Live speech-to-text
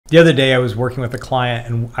The other day I was working with a client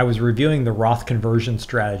and I was reviewing the Roth conversion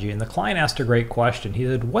strategy, and the client asked a great question. He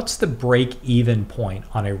said, what's the break-even point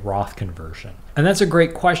on a Roth conversion? And that's a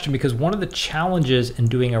great question because one of the challenges in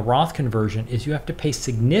doing a Roth conversion is you have to pay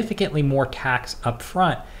significantly more tax up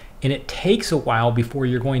front, and it takes a while before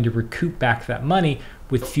you're going to recoup back that money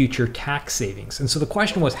with future tax savings. And so the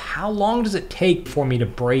question was, how long does it take for me to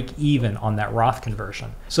break even on that Roth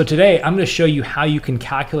conversion? So today I'm going to show you how you can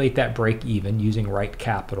calculate that break even using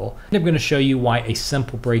RightCapital. And I'm going to show you why a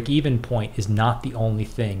simple break even point is not the only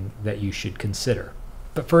thing that you should consider.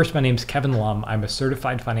 But first, my name is Kevin Lum. I'm a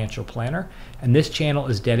certified financial planner, and this channel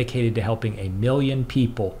is dedicated to helping 1 million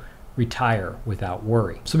people retire without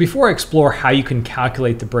worry. So before I explore how you can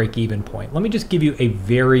calculate the break-even point, let me just give you a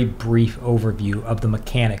very brief overview of the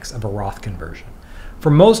mechanics of a Roth conversion. For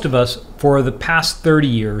most of us, for the past 30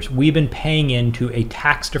 years, we've been paying into a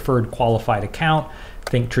tax-deferred qualified account.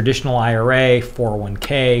 Think traditional IRA,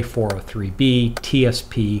 401k, 403b,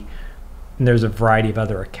 TSP, and there's a variety of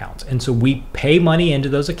other accounts. And so we pay money into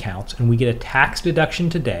those accounts and we get a tax deduction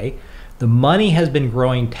today. The money has been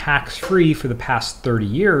growing tax-free for the past 30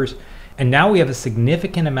 years, and now we have a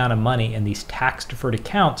significant amount of money in these tax-deferred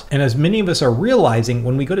accounts. And as many of us are realizing,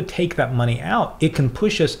 when we go to take that money out, it can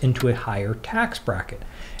push us into a higher tax bracket.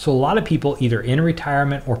 So a lot of people either in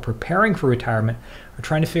retirement or preparing for retirement are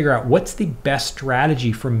trying to figure out what's the best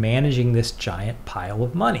strategy for managing this giant pile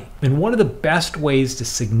of money. And one of the best ways to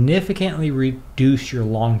significantly reduce your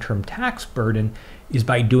long-term tax burden is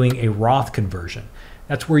by doing a Roth conversion.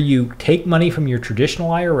 That's where you take money from your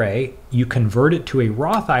traditional IRA, you convert it to a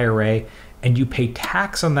Roth IRA, and you pay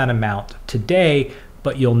tax on that amount today,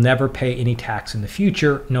 but you'll never pay any tax in the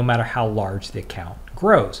future, no matter how large the account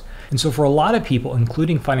grows. And so for a lot of people,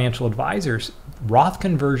 including financial advisors, Roth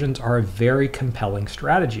conversions are a very compelling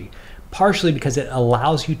strategy, partially because it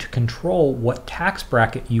allows you to control what tax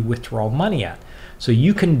bracket you withdraw money at. So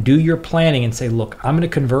you can do your planning and say, look, I'm going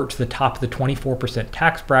to convert to the top of the 24%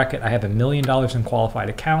 tax bracket. I have $1 million in qualified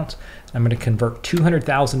accounts. I'm going to convert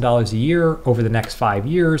 $200,000 a year over the next 5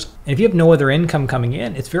 years. And if you have no other income coming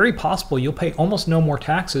in, it's very possible you'll pay almost no more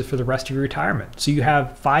taxes for the rest of your retirement. So you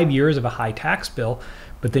have 5 years of a high tax bill,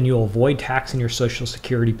 but then you'll avoid taxing your Social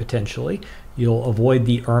Security potentially. You'll avoid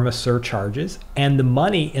the IRMA surcharges, and the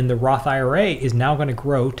money in the Roth IRA is now going to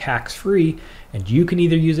grow tax-free, and you can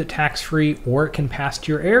either use it tax-free or it can pass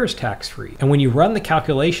to your heirs tax-free. And when you run the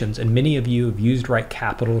calculations, and many of you have used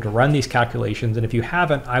RightCapital to run these calculations, and if you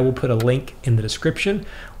haven't, I will put a link in the description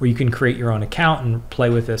where you can create your own account and play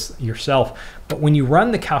with this yourself. But when you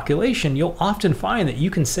run the calculation, you'll often find that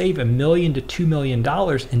you can save $1 million to $2 million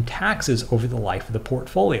in taxes over the life of the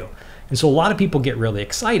portfolio. And so a lot of people get really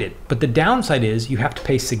excited, but the downside is you have to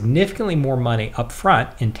pay significantly more money up front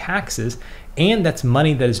in taxes, and that's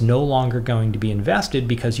money that is no longer going to be invested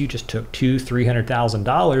because you just took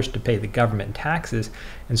 $200,000-$300,000 to pay the government in taxes.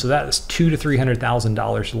 And so that is $200,000 to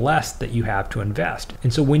 $300,000 less that you have to invest.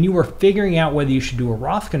 And so when you are figuring out whether you should do a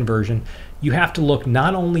Roth conversion, you have to look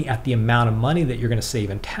not only at the amount of money that you're going to save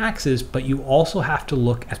in taxes, but you also have to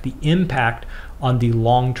look at the impact on the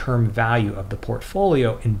long-term value of the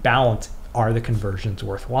portfolio and balance, are the conversions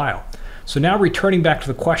worthwhile? So now returning back to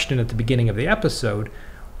the question at the beginning of the episode,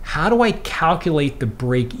 how do I calculate the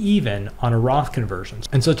break even on a Roth conversion?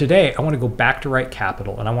 And so today I want to go back to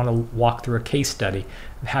RightCapital and I want to walk through a case study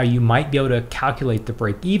of how you might be able to calculate the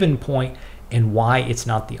break even point and why it's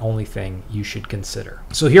not the only thing you should consider.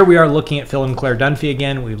 So here we are looking at Phil and Claire Dunphy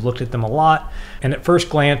again. We've looked at them a lot, and at first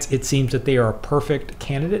glance it seems that they are a perfect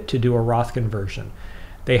candidate to do a Roth conversion.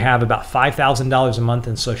 They have about $5,000 a month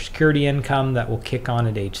in Social Security income that will kick on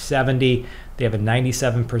at age 70. They have a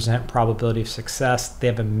 97% probability of success. They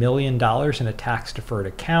have $1 million in a tax-deferred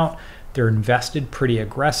account. They're invested pretty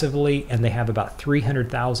aggressively, and they have about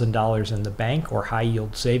 $300,000 in the bank or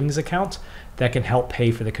high-yield savings accounts that can help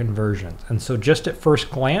pay for the conversions. And so just at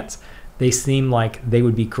first glance, they seem like they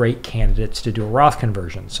would be great candidates to do a Roth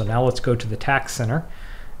conversion. So now let's go to the tax center.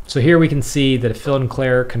 So here we can see that if Phil and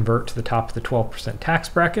Claire convert to the top of the 12% tax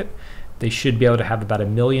bracket, they should be able to have about $1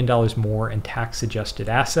 million more in tax-adjusted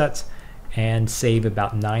assets and save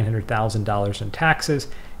about $900,000 in taxes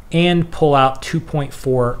and pull out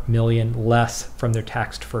 $2.4 million less from their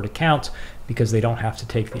tax-deferred accounts because they don't have to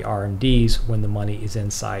take the RMDs when the money is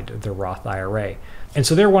inside their Roth IRA. And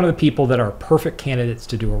so they're one of the people that are perfect candidates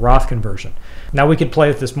to do a Roth conversion. Now we could play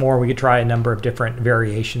with this more, we could try a number of different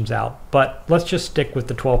variations out, but let's just stick with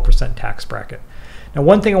the 12% tax bracket. Now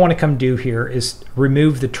one thing I want to come do here is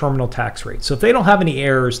remove the terminal tax rate. So if they don't have any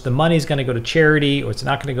heirs, the money is going to go to charity or it's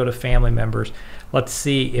not going to go to family members. Let's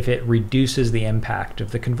see if it reduces the impact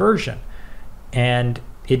of the conversion. And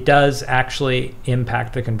it does actually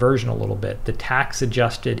impact the conversion a little bit. The tax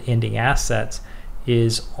adjusted ending assets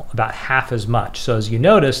is about half as much. So as you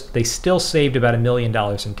notice, they still saved about $1 million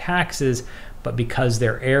in taxes, but because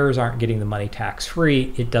their heirs aren't getting the money tax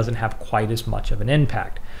free, it doesn't have quite as much of an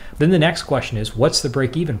impact. Then the next question is, what's the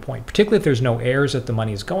break-even point? Particularly if there's no heirs that the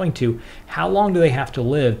money is going to, how long do they have to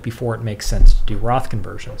live before it makes sense to do Roth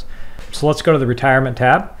conversions? So let's go to the retirement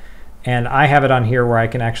tab. And I have it on here where I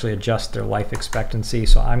can actually adjust their life expectancy.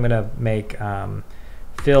 So I'm going to make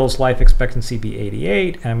Phil's life expectancy be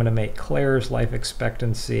 88, and I'm going to make Claire's life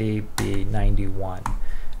expectancy be 91.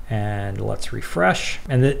 And let's refresh.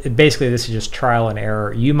 And basically this is just trial and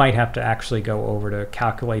error. You might have to actually go over to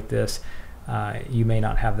calculate this. You may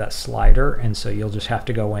not have that slider, and so you'll just have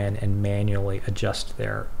to go in and manually adjust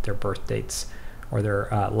their birth dates or their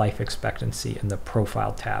life expectancy in the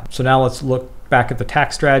profile tab. So now let's look back at the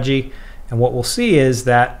tax strategy, and what we'll see is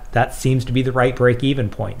that that seems to be the right break-even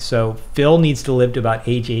point. So Phil needs to live to about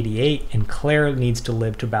age 88, and Claire needs to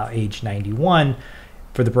live to about age 91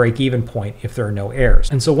 for the break-even point if there are no heirs.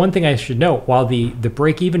 And so one thing I should note, while the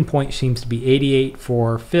break-even point seems to be 88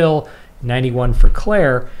 for Phil, 91 for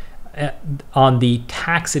Claire, on the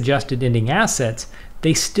tax-adjusted ending assets,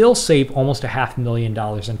 they still save almost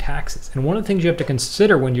 $500,000 in taxes. And one of the things you have to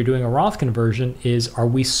consider when you're doing a Roth conversion is, are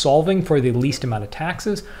we solving for the least amount of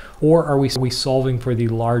taxes, or are we solving for the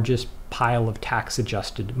largest pile of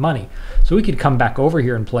tax-adjusted money? So we could come back over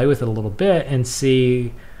here and play with it a little bit and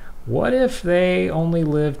see, what if they only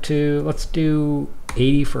live to, let's do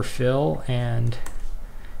 80 for Phil and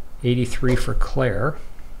 83 for Claire.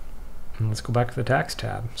 And let's go back to the tax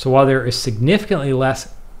tab. So while there is significantly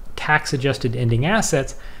less tax-adjusted ending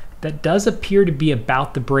assets, that does appear to be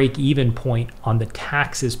about the break-even point on the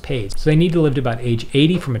taxes paid. So they need to live to about age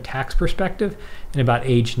 80 from a tax perspective and about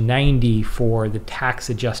age 90 for the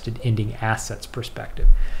tax-adjusted ending assets perspective.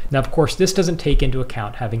 Now, of course, this doesn't take into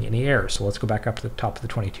account having any heirs. So let's go back up to the top of the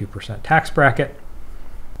 22% tax bracket.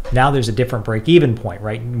 Now there's a different break-even point,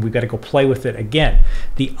 right? And we've got to go play with it again.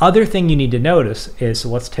 The other thing you need to notice is, so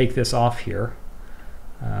let's take this off here.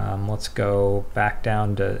 Let's go back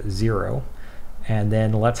down to 0. And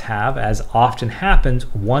then let's have, as often happens,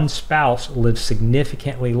 one spouse lives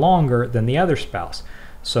significantly longer than the other spouse.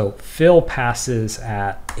 So Phil passes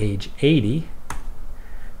at age 80,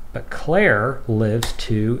 but Claire lives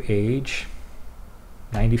to age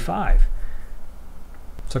 95.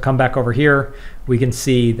 So come back over here, we can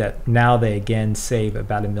see that now they again save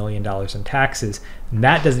about $1 million in taxes, and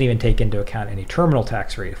that doesn't even take into account any terminal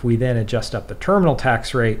tax rate. If we then adjust up the terminal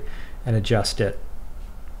tax rate and adjust it,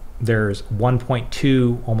 there's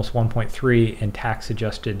 1.2, almost 1.3 in tax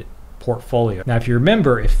adjusted portfolio. Now, if you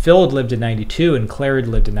remember, if Phil had lived to 92 and Claire had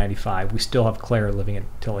lived to 95, we still have Claire living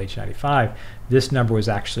until age 95. This number was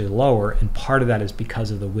actually lower, and part of that is because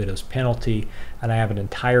of the widow's penalty, and I have an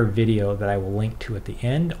entire video that I will link to at the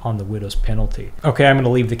end on the widow's penalty. Okay, I'm going to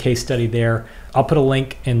leave the case study there. I'll put a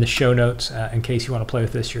link in the show notes in case you want to play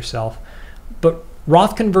with this yourself. But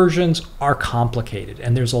Roth conversions are complicated,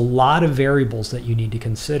 and there's a lot of variables that you need to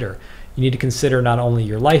consider. You need to consider not only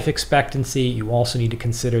your life expectancy, you also need to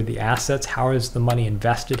consider the assets. How is the money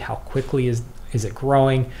invested? How quickly is it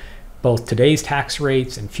growing? Both today's tax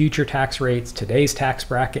rates and future tax rates, today's tax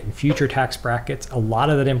bracket and future tax brackets. A lot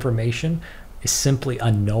of that information is simply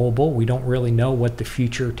unknowable. We don't really know what the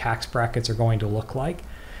future tax brackets are going to look like.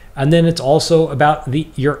 And then it's also about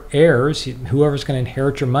your heirs, whoever's going to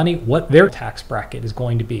inherit your money, what their tax bracket is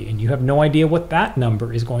going to be. And you have no idea what that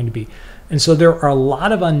number is going to be. And so there are a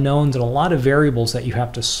lot of unknowns and a lot of variables that you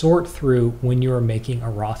have to sort through when you are making a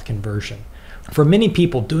Roth conversion. For many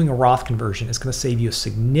people, doing a Roth conversion is going to save you a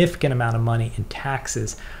significant amount of money in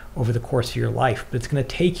taxes over the course of your life, but it's going to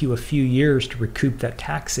take you a few years to recoup that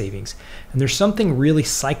tax savings. And there's something really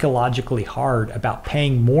psychologically hard about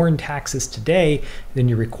paying more in taxes today than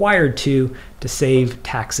you're required to save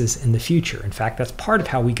taxes in the future. In fact, that's part of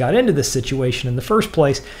how we got into this situation in the first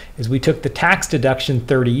place, is we took the tax deduction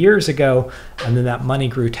 30 years ago, and then that money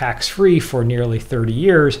grew tax-free for nearly 30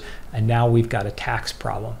 years, and now we've got a tax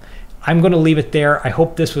problem. I'm going to leave it there. I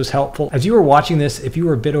hope this was helpful. As you were watching this, if you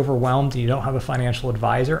were a bit overwhelmed and you don't have a financial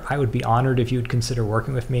advisor, I would be honored if you would consider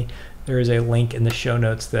working with me. There is a link in the show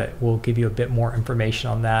notes that will give you a bit more information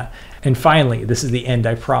on that. And finally, this is the end,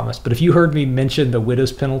 I promise, but if you heard me mention the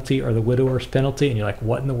widow's penalty or the widower's penalty and you're like,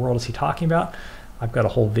 what in the world is he talking about? I've got a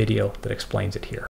whole video that explains it here.